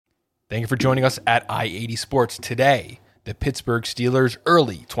Thank you for joining us at I-80 Sports today. The Pittsburgh Steelers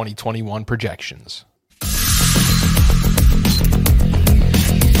early 2021 projections.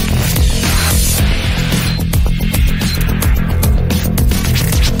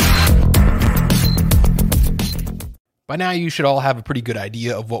 By now, you should all have a pretty good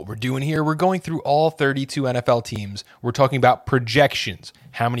idea of what we're doing here. We're going through all 32 NFL teams. We're talking about projections.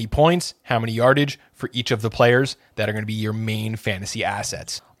 How many points, how many yardage for each of the players that are going to be your main fantasy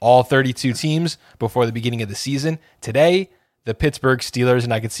assets. All 32 teams before the beginning of the season. Today, the Pittsburgh Steelers,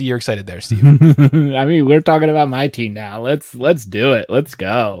 and I can see you're excited there, Steve. I mean, we're talking about my team now. Let's do it. Let's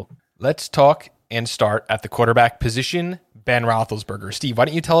go. Let's talk and start at the quarterback position. Ben Roethlisberger. Steve, why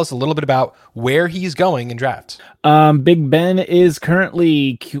don't you tell us a little bit about where he's going in drafts? Big Ben is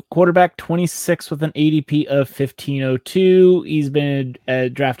currently quarterback 26 with an ADP of 1502. He's been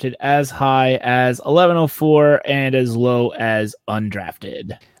drafted as high as 1104 and as low as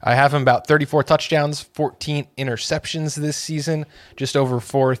undrafted. I have him about 34 touchdowns, 14 interceptions this season, just over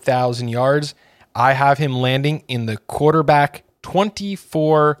 4,000 yards. I have him landing in the quarterback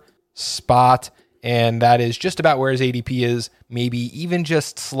 24 spot. And that is just about where his ADP is, maybe even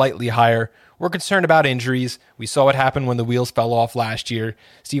just slightly higher. We're concerned about injuries. We saw what happened when the wheels fell off last year.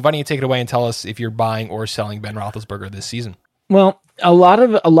 Steve, why don't you take it away and tell us if you're buying or selling Ben Roethlisberger this season? Well, a lot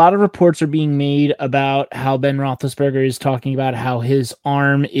of reports are being made about how Ben Roethlisberger is talking about how his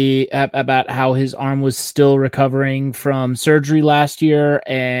arm was still recovering from surgery last year,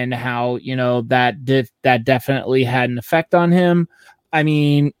 and how that definitely had an effect on him. I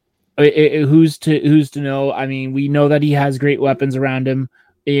mean, who's to know? I mean, we know that he has great weapons around him.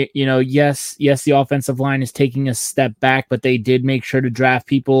 Yes, the offensive line is taking a step back, but they did make sure to draft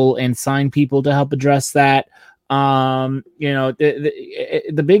people and sign people to help address that. The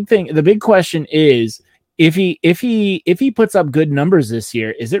big question is if he puts up good numbers this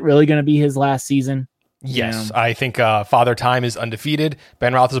year, is it really going to be his last season? Yes, I think Father Time is undefeated.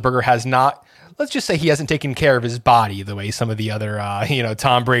 Ben Roethlisberger has not. Let's just say he hasn't taken care of his body the way some of the other,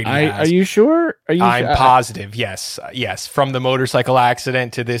 Tom Brady has. Are you sure? I'm positive. Yes. From the motorcycle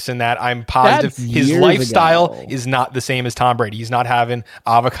accident to this and that, I'm positive his lifestyle is not the same as Tom Brady. He's not having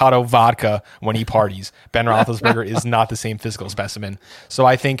avocado vodka when he parties. Ben Roethlisberger is not the same physical specimen. So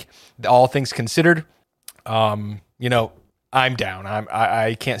I think all things considered, I'm down.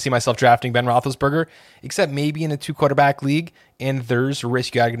 I can't see myself drafting Ben Roethlisberger, except maybe in a 2-quarterback league, and there's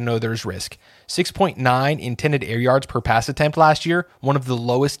risk. You got to know there's risk. 6.9 intended air yards per pass attempt last year, one of the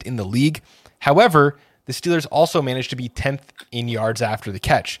lowest in the league. However, the Steelers also managed to be 10th in yards after the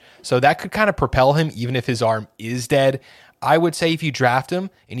catch, so that could kind of propel him even if his arm is dead. I would say if you draft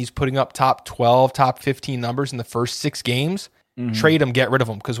him and he's putting up top 12, top 15 numbers in the first 6 games, trade him, get rid of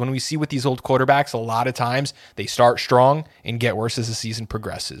him. Because when we see with these old quarterbacks, a lot of times they start strong and get worse as the season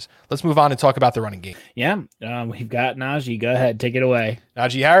progresses. Let's move on and talk about the running game. Yeah, we've got Najee. Go ahead, take it away.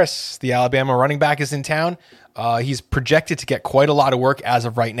 Najee Harris, the Alabama running back, is in town. He's projected to get quite a lot of work as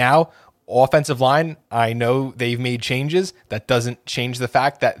of right now. Offensive line, I know they've made changes. That doesn't change the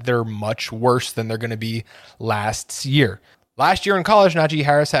fact that they're much worse than they're going to be last year. Last year in college, Najee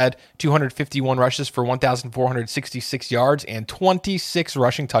Harris had 251 rushes for 1,466 yards and 26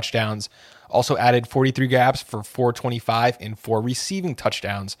 rushing touchdowns. Also added 43 gaps for 425 and 4 receiving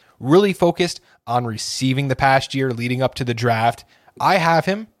touchdowns. Really focused on receiving the past year leading up to the draft. I have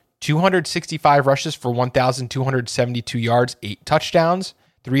him 265 rushes for 1,272 yards, 8 touchdowns,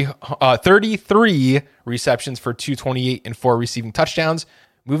 33 receptions for 228 and 4 receiving touchdowns.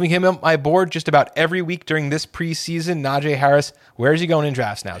 Moving him up my board just about every week during this preseason. Najee Harris, where is he going in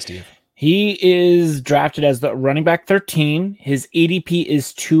drafts now, Steve? He is drafted as the running back 13. His ADP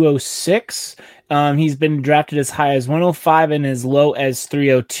is 206. He's been drafted as high as 105 and as low as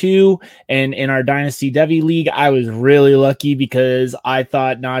 302. And in our Dynasty Devi League, I was really lucky because I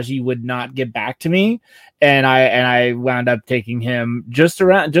thought Najee would not get back to me. And I wound up taking him just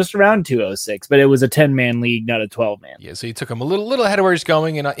around 206, but it was a 10-man league, not a 12-man. Yeah, so you took him a little ahead of where he's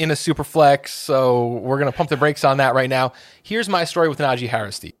going in a super flex. So we're gonna pump the brakes on that right now. Here's my story with Najee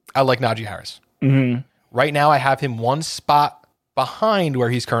Harris, Steve. I like Najee Harris. Mm-hmm. Right now, I have him one spot behind where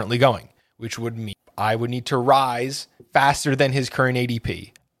he's currently going, which would mean I would need to rise faster than his current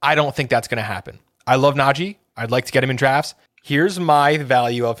ADP. I don't think that's going to happen. I love Najee. I'd like to get him in drafts. Here's my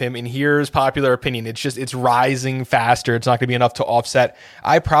value of him, and here's popular opinion. It's rising faster. It's not going to be enough to offset.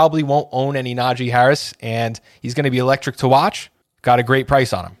 I probably won't own any Najee Harris, and he's going to be electric to watch. Got a great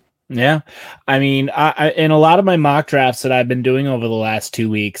price on him. Yeah. I mean, I in a lot of my mock drafts that I've been doing over the last 2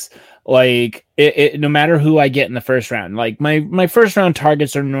 weeks, like no matter who I get in the first round, like my first round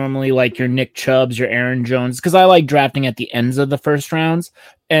targets are normally like your Nick Chubbs, your Aaron Jones, because I like drafting at the ends of the first rounds.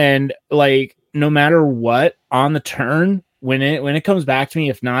 And like no matter what on the turn, when it comes back to me,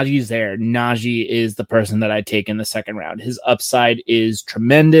 if Najee's there, Najee is the person that I take in the second round. His upside is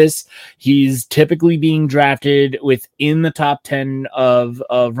tremendous. He's typically being drafted within the top 10 of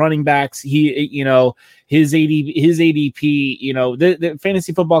running backs. He, his ADP, the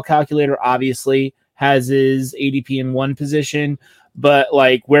fantasy football calculator obviously has his ADP in one position, but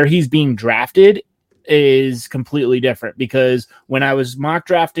like where he's being drafted is completely different, because when I was mock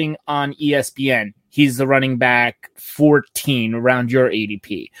drafting on ESPN, he's the running back 14 around your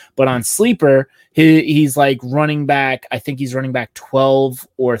ADP. But on Sleeper, he's like running back, I think he's running back 12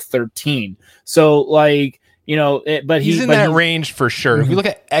 or 13. So like, but he's in that range for sure. Mm-hmm. If we look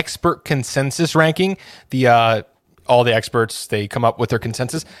at expert consensus ranking, all the experts, they come up with their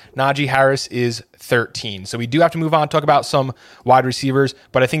consensus. Najee Harris is 13. So we do have to move on, talk about some wide receivers,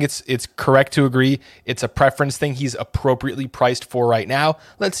 but I think it's correct to agree. It's a preference thing. He's appropriately priced for right now.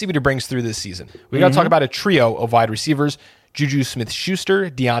 Let's see what he brings through this season. We got to talk about a trio of wide receivers. Juju Smith-Schuster,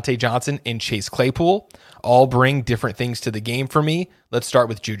 Deontay Johnson, and Chase Claypool all bring different things to the game for me. Let's start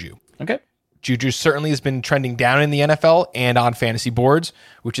with Juju. Okay. Juju certainly has been trending down in the NFL and on fantasy boards,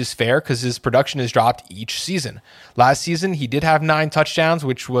 which is fair because his production has dropped each season. Last season, he did have 9 touchdowns,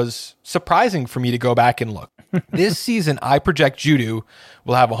 which was surprising for me to go back and look. This season, I project Juju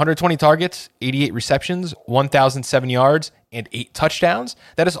will have 120 targets, 88 receptions, 1,007 yards, and 8 touchdowns.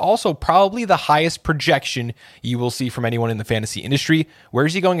 That is also probably the highest projection you will see from anyone in the fantasy industry. Where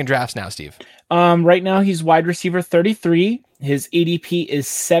is he going in drafts now, Steve? Right now, he's wide receiver 33. His ADP is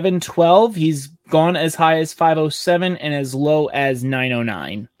 712. He's gone as high as 507 and as low as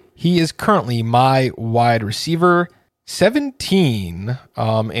 909. He is currently my wide receiver 17,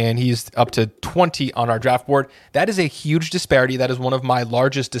 and he's up to 20 on our draft board. That is a huge disparity. That is one of my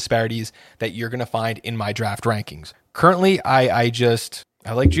largest disparities that you're going to find in my draft rankings. Currently, I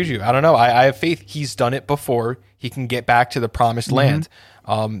like Juju. I don't know. I have faith. He's done it before. He can get back to the promised land.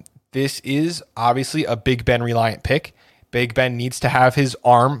 This is obviously a Big Ben reliant pick. Big Ben needs to have his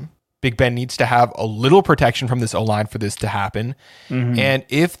arm. Big Ben needs to have a little protection from this O-line for this to happen. And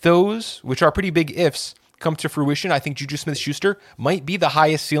if those, which are pretty big ifs, come to fruition, I think Juju Smith-Schuster might be the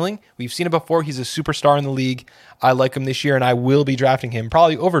highest ceiling. We've seen it before. He's a superstar in the league. I like him this year, and I will be drafting him,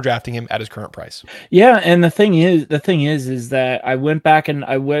 probably overdrafting him at his current price. Yeah, and the thing is that I went back and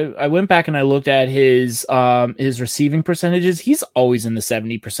I looked at his receiving percentages. He's always in the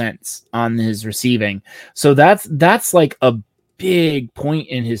 70% on his receiving. So that's like a big point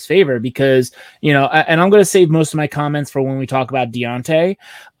in his favor, because and I'm going to save most of my comments for when we talk about Deontay,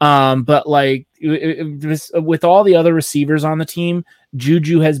 but like with all the other receivers on the team,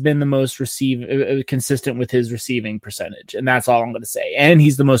 Juju has been the most consistent with his receiving percentage, and that's all I'm going to say. And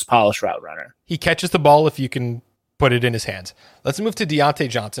he's the most polished route runner. He catches the ball if you can put it in his hands. Let's move to Deontay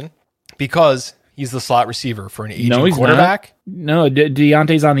Johnson, because he's the slot receiver for an aging quarterback. No,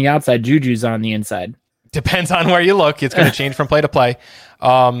 Deontay's on the outside. Juju's on the inside. Depends on where you look. It's going to change from play to play.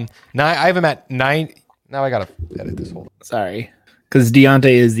 Now I have him at 9. Now I got to edit this whole. Sorry, because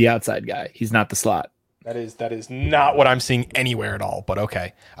Deontay is the outside guy. He's not the slot. That is not what I'm seeing anywhere at all. But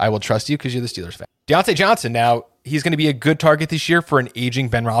okay, I will trust you because you're the Steelers fan. Deontay Johnson. Now he's going to be a good target this year for an aging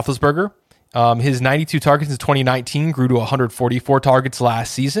Ben Roethlisberger. His 92 targets in 2019 grew to 144 targets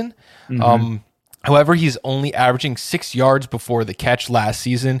last season. However, he's only averaging 6 yards before the catch last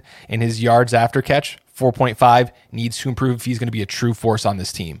season, and his yards after catch, 4.5, needs to improve if he's going to be a true force on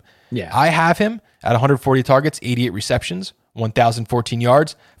this team. Yeah, I have him at 140 targets, 88 receptions, 1,014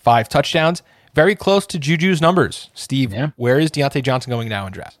 yards, 5 touchdowns. Very close to Juju's numbers. Steve, Where is Deontay Johnson going now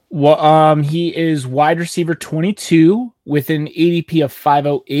in draft? Well, he is wide receiver 22 with an ADP of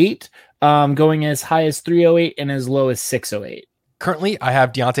 508, going as high as 308 and as low as 608. Currently, I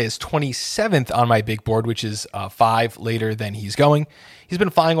have Deontay as 27th on my big board, which is 5 later than he's going. He's been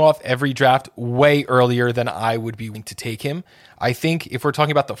flying off every draft way earlier than I would be willing to take him. I think if we're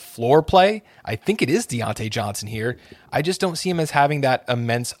talking about the floor play, I think it is Deontay Johnson here. I just don't see him as having that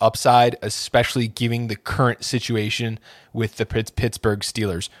immense upside, especially given the current situation with the Pittsburgh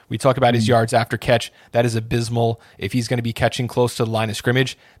Steelers. We talk about his yards after catch. That is abysmal. If he's going to be catching close to the line of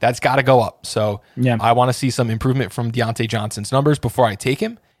scrimmage, that's got to go up. So I want to see some improvement from Deontay Johnson's numbers before I take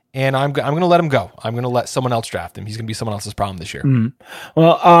him. and I'm going to let him go. I'm going to let someone else draft him. He's going to be someone else's problem this year.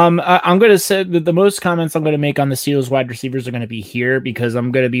 Well, I'm going to say that the most comments I'm going to make on the Steelers wide receivers are going to be here, because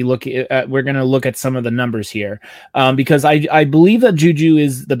I'm going to be we're going to look at some of the numbers here, because I believe that Juju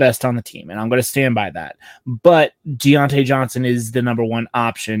is the best on the team, and I'm going to stand by that. But Deontay Johnson is the number one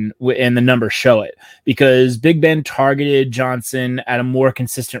option, and the numbers show it, because Big Ben targeted Johnson at a more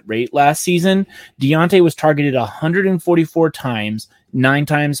consistent rate last season. Deontay was targeted 144 times, 9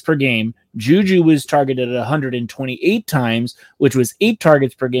 times per game. Juju was targeted at 128 times, which was 8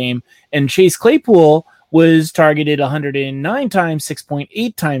 targets per game. And Chase Claypool was targeted 109 times,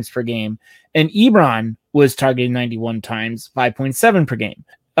 6.8 times per game. And Ebron was targeted 91 times, 5.7 per game.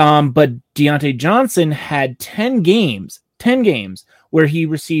 But Deontay Johnson had 10 games where he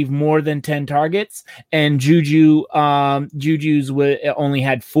received more than 10 targets, and Juju's only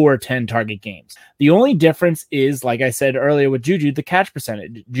had 4 10-target games. The only difference is, like I said earlier with Juju, the catch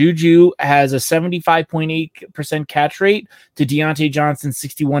percentage. Juju has a 75.8% catch rate to Deontay Johnson's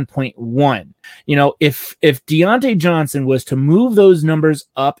 61.1. If Deontay Johnson was to move those numbers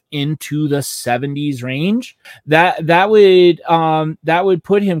up into the 70s range, that would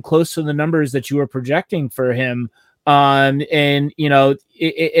put him close to the numbers that you were projecting for him. And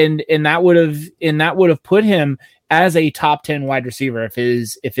that would have put him as a top 10 wide receiver if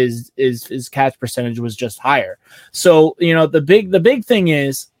his catch percentage was just higher. So, the big thing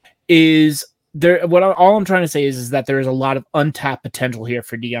is there. All I'm trying to say is that there is a lot of untapped potential here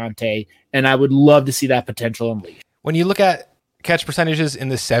for Deontay, and I would love to see that potential unleashed. When you look at catch percentages in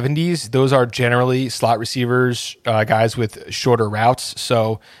the 70s, those are generally slot receivers, guys with shorter routes.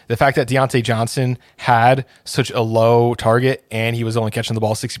 So the fact that Deontay Johnson had such a low target and he was only catching the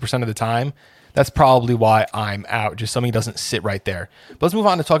ball 60% of the time, that's probably why I'm out. Just something doesn't sit right there. But let's move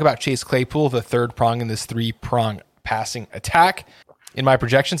on to talk about Chase Claypool, the third prong in this 3-prong passing attack. In my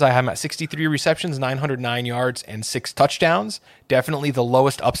projections, I have him at 63 receptions, 909 yards, and 6 touchdowns. Definitely the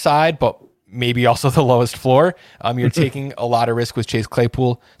lowest upside, but maybe also the lowest floor. You're taking a lot of risk with Chase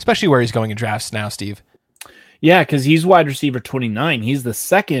Claypool, especially where he's going in drafts now, Steve. Yeah, because he's wide receiver 29. He's the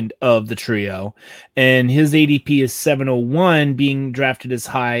second of the trio, and his ADP is 701, being drafted as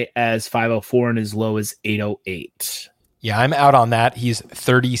high as 504 and as low as 808. Yeah, I'm out on that. He's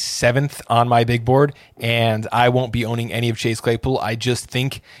 37th on my big board, and I won't be owning any of Chase Claypool. I just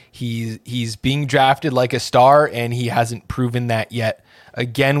think he's being drafted like a star, and he hasn't proven that yet.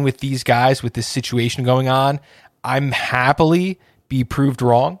 Again, with these guys, with this situation going on, I'm happily be proved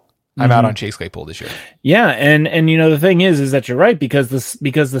wrong. I'm out on Chase Claypool this year. Yeah, and the thing is that you're right, because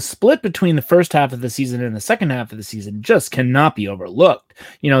the split between the first half of the season and the second half of the season just cannot be overlooked.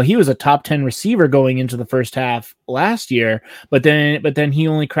 He was a top 10 receiver going into the first half last year, but then he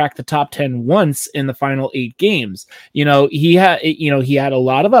only cracked the top 10 once in the final 8 games. He had a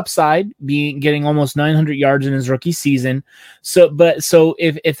lot of upside, getting almost 900 yards in his rookie season. So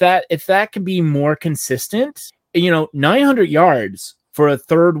if that can be more consistent, 900 yards for a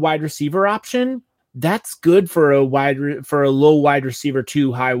third wide receiver option, that's good for a low wide receiver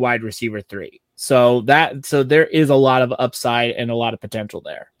 2, high wide receiver 3. So there is a lot of upside and a lot of potential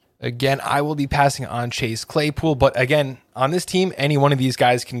there. Again, I will be passing on Chase Claypool, but again, on this team, any one of these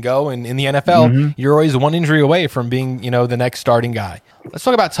guys can go, and in the NFL, you're always one injury away from being, the next starting guy. Let's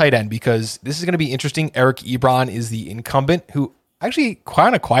talk about tight end, because this is going to be interesting. Eric Ebron is the incumbent, who actually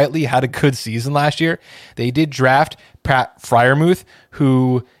kind of quietly had a good season last year. They did draft Pat Freiermuth,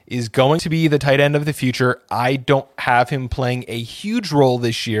 who is going to be the tight end of the future. I don't have him playing a huge role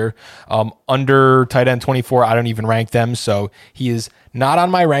this year. Under tight end 24, I don't even rank them, so he is not on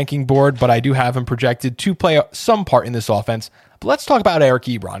my ranking board, but I do have him projected to play some part in this offense. But let's talk about Eric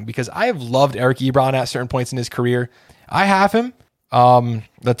Ebron, because I have loved Eric Ebron at certain points in his career. I have him.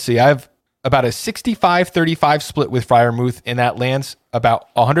 Let's see. I have about a 65-35 split with Freiermuth, and that lands about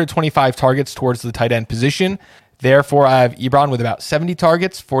 125 targets towards the tight end position. Therefore, I have Ebron with about 70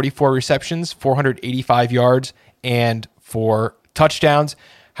 targets, 44 receptions, 485 yards, and 4 touchdowns.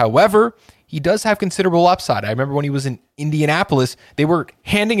 However, he does have considerable upside. I remember when he was in Indianapolis, they were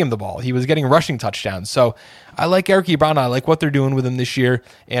handing him the ball. He was getting rushing touchdowns. So I like Eric Ebron. I like what they're doing with him this year,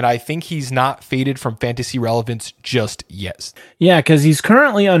 and I think he's not faded from fantasy relevance just yet. Yeah, because he's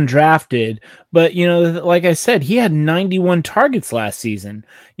currently undrafted, but like I said, he had 91 targets last season.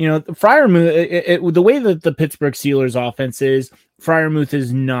 Freiermuth, the way that the Pittsburgh Steelers offense is, Freiermuth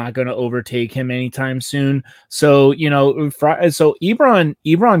is not going to overtake him anytime soon. So Ebron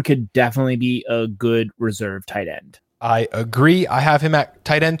could definitely be a good reserve tight end. I agree. I have him at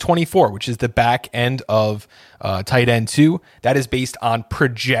tight end 24, which is the back end of tight end 2. That is based on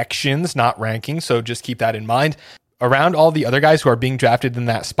projections, not rankings, so just keep that in mind. around all the other guys who are being drafted in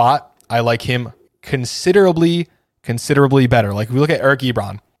that spot, I like him considerably better. Like if we look at Eric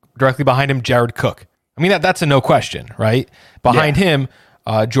Ebron, directly behind him, Jared Cook. I mean, that's a no question, right? Behind him,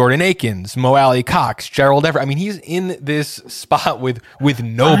 Jordan Akins, Mo Alley Cox, Gerald Everett. I mean, he's in this spot with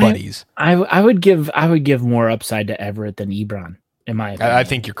nobodies. I would give more upside to Everett than Ebron, in my opinion. I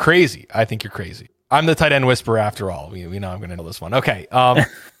think you're crazy. I'm the tight end whisperer after all. We know I'm going to know this one. Okay.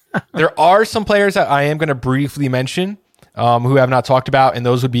 There are some players that I am going to briefly mention who have not talked about, and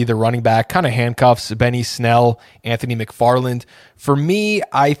those would be the running back kind of handcuffs, Benny Snell, Anthony McFarland. For me,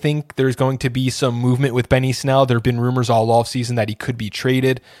 I think there's going to be some movement with Benny Snell. There have been rumors all offseason that he could be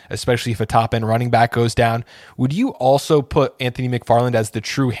traded, especially if a top-end running back goes down. Would you also put Anthony McFarland as the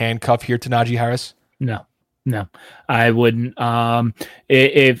true handcuff here to Najee Harris? No, I wouldn't.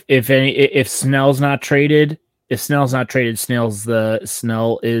 If Snell's not traded, Snell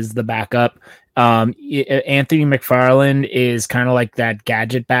is the backup. Anthony McFarland is kind of like that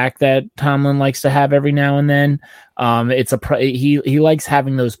gadget back that Tomlin likes to have every now and then. He likes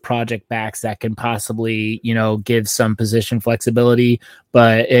having those project backs that can possibly, give some position flexibility,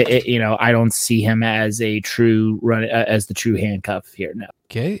 but I don't see him as a true as the true handcuff here. No.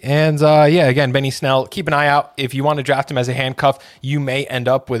 Okay. And again, Benny Snell, keep an eye out. If you want to draft him as a handcuff, you may end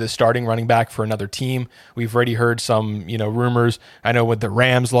up with a starting running back for another team. We've already heard some, rumors. I know when the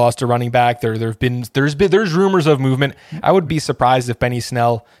Rams lost a running back, there's rumors of movement. I would be surprised if Benny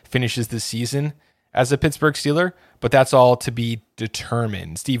Snell finishes this season as a Pittsburgh Steeler, but that's all to be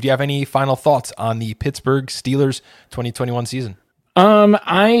determined. Steve, do you have any final thoughts on the Pittsburgh Steelers 2021 season?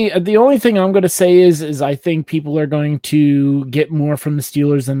 The only thing I'm going to say is I think people are going to get more from the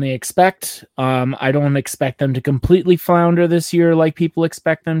Steelers than they expect. I don't expect them to completely flounder this year like people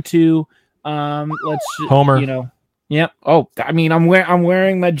expect them to. Homer. Yep. Oh, I mean, I'm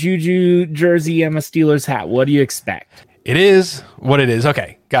wearing my Juju jersey and my Steelers hat. What do you expect? It is what it is.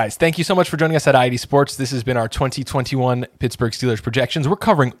 Okay, guys, thank you so much for joining us at ID Sports. This has been our 2021 Pittsburgh Steelers projections. We're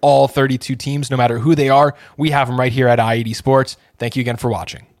covering all 32 teams, no matter who they are. We have them right here at ID Sports. Thank you again for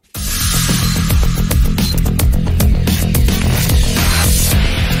watching.